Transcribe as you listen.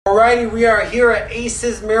Alrighty, we are here at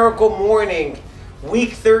Acez Miracle Morning,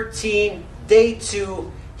 week 13, day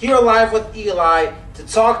 2, here live with Eli to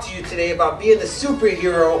talk to you today about being the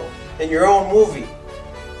superhero in your own movie.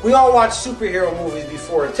 We all watch superhero movies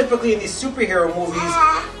before, and typically in these superhero movies,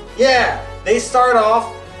 they start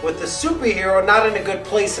off with the superhero not in a good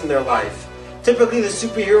place in their life. Typically the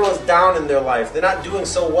superhero is down in their life, they're not doing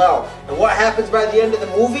so well. And what happens by the end of the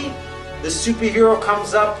movie? The superhero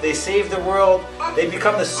comes up, they save the world, they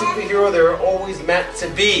become the superhero they're always meant to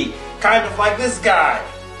be. Kind of like this guy,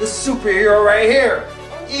 this superhero right here,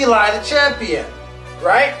 Eli the champion,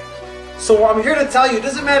 right? So I'm here to tell you, it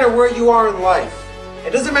doesn't matter where you are in life.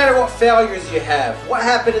 It doesn't matter what failures you have, what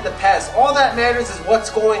happened in the past. All that matters is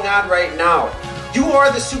what's going on right now. You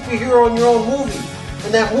are the superhero in your own movie,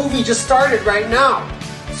 and that movie just started right now.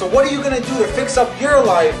 So what are you going to do to fix up your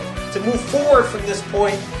life to move forward from this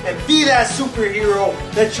point and be that superhero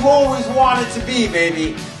that you always wanted to be,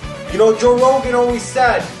 baby? You know, Joe Rogan always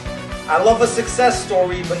said, I love a success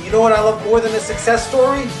story, but you know what I love more than a success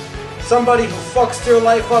story? Somebody who fucks their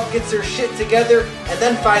life up, gets their shit together, and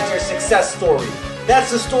then finds their success story. That's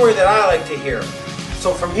the story that I like to hear.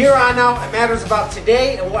 So from here on out, it matters about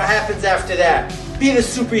today and what happens after that. Be the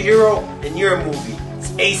superhero in your movie.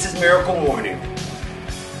 It's Acez Miracle Morning.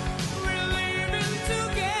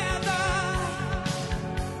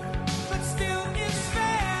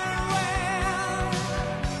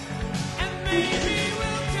 Maybe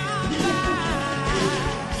we'll come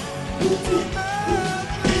back.